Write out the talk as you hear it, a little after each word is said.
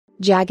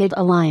Jagged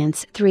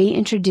Alliance 3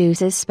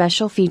 introduces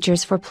special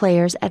features for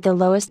players at the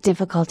lowest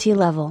difficulty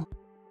level.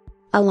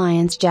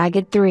 Alliance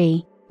Jagged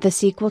 3, the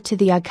sequel to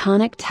the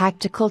iconic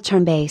tactical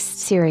turn-based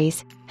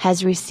series,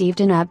 has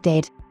received an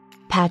update.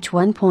 Patch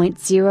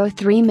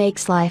 1.03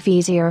 makes life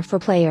easier for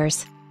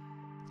players.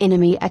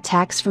 Enemy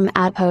attacks from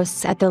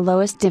outposts at the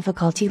lowest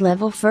difficulty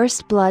level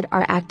First Blood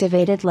are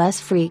activated less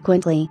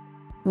frequently.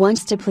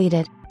 Once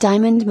depleted,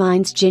 diamond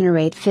mines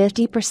generate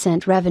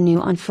 50% revenue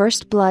on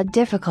First Blood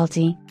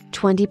difficulty,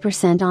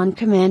 20% on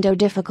Commando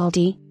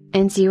difficulty,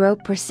 and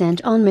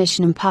 0% on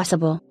Mission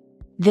Impossible.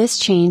 This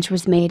change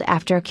was made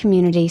after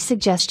community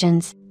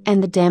suggestions,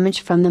 and the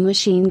damage from the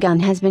machine gun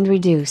has been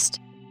reduced.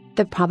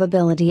 The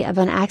probability of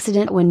an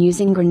accident when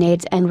using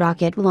grenades and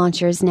rocket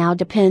launchers now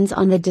depends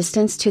on the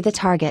distance to the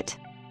target.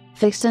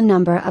 Fixed a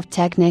number of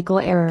technical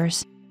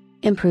errors.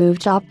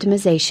 Improved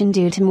optimization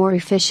due to more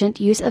efficient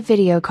use of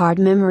video card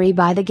memory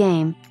by the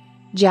game.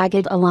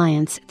 Jagged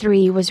Alliance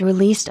 3 was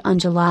released on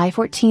July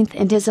 14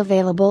 and is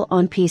available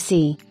on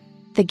PC.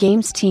 The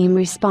game's team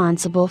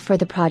responsible for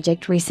the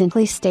project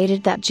recently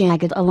stated that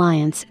Jagged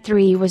Alliance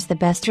 3 was the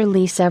best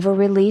release ever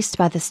released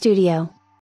by the studio.